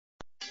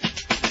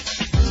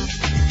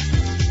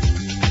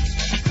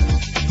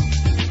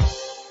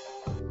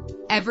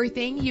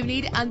Everything you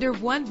need under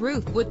one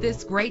roof with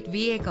this great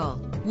vehicle.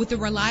 With a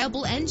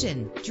reliable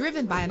engine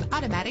driven by an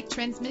automatic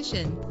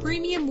transmission,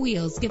 premium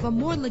wheels give a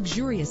more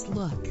luxurious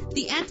look.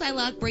 The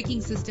anti-lock braking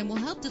system will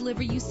help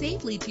deliver you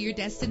safely to your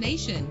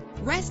destination.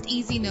 Rest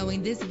easy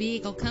knowing this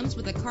vehicle comes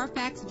with a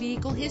Carfax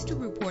Vehicle History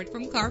Report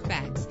from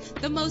Carfax,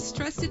 the most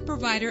trusted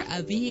provider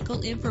of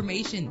vehicle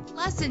information.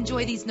 Plus,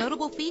 enjoy these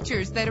notable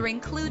features that are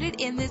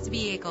included in this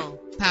vehicle: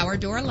 power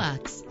door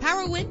locks,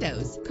 power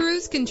windows,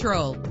 cruise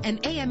control, an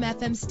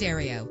AM/FM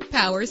stereo,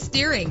 power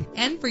steering.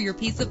 And for your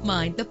peace of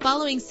mind, the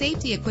following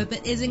safety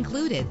equipment is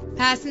included: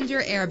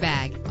 passenger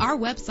airbag. Our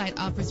website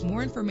offers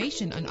more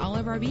information on all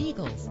of our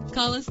vehicles.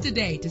 Call us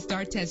today to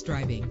start test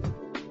driving.